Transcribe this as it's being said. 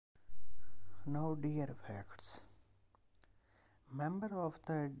Now, deer facts. Member of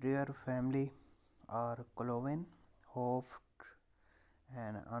the deer family are cloven, hoofed,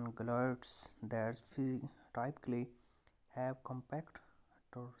 and ungulates that typically have compact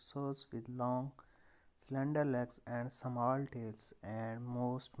torsos with long, slender legs and small tails, and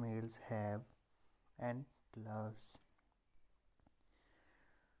most males have antlers.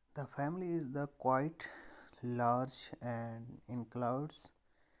 The family is the quite large and includes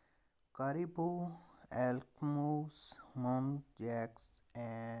caribou, elk moose, muntjacs,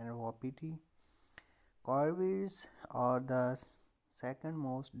 and wapiti. Corvids are the second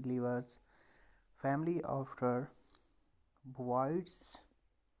most diverse family after bovids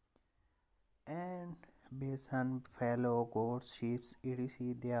and bison, fallow, goats, sheep,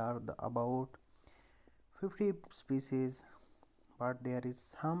 etc. There are about 50 species, but there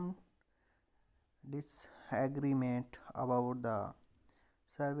is some disagreement about the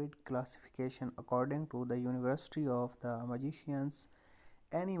surveyed classification. According to the University of the Magicians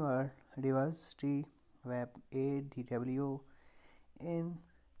Animal Diversity Web ADW, in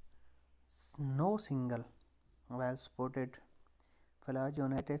no single well-supported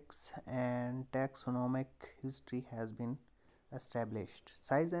phylogenetics and taxonomic history has been established.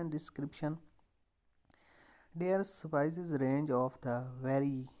 Size and description. Their species range of the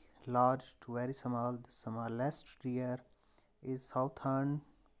very large to very small. The smallest deer is southern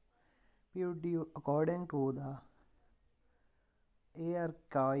Purdue. According to the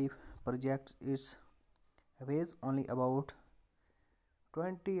archive project, it weighs only about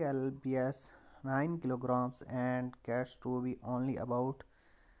 20 lbs, 9 kilograms, and gets to be only about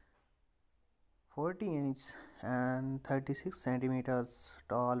 40 inches and 36 centimeters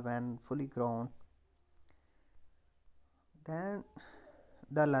tall when fully grown. Then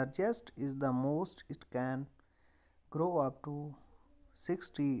the largest is the most it can grow up to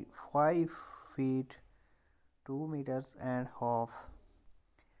 65 feet 2 meters and half.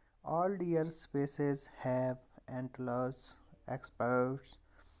 All deer species have antlers. Experts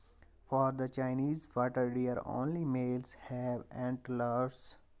for the Chinese water deer only males have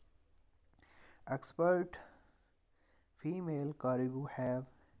antlers. Expert female caribou have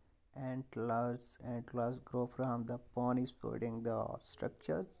antlers. Antlers grow from the pony supporting the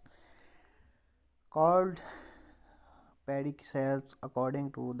structures called pedicels.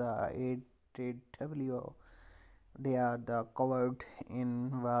 According to the ATW, they are covered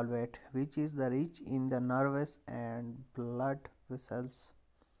in velvet, which is rich in the nervous and blood vessels.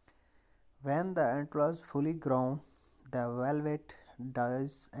 When the antlers fully grown, the velvet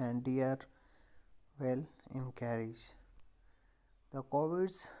dies and deer will encourage. The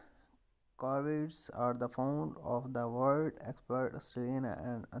corvids are the found of the world expert Australian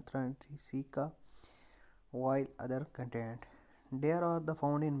and Antarctica, while other content. There are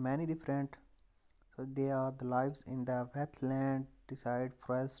found in many different. So they are the lives in the wetland, decide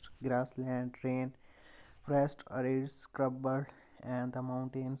forest, grassland, rain, forest, arid, scrubber, and the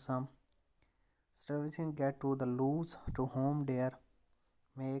mountain. Some starvation get to the loose to whom they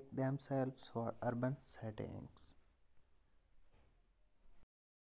make themselves for urban settings.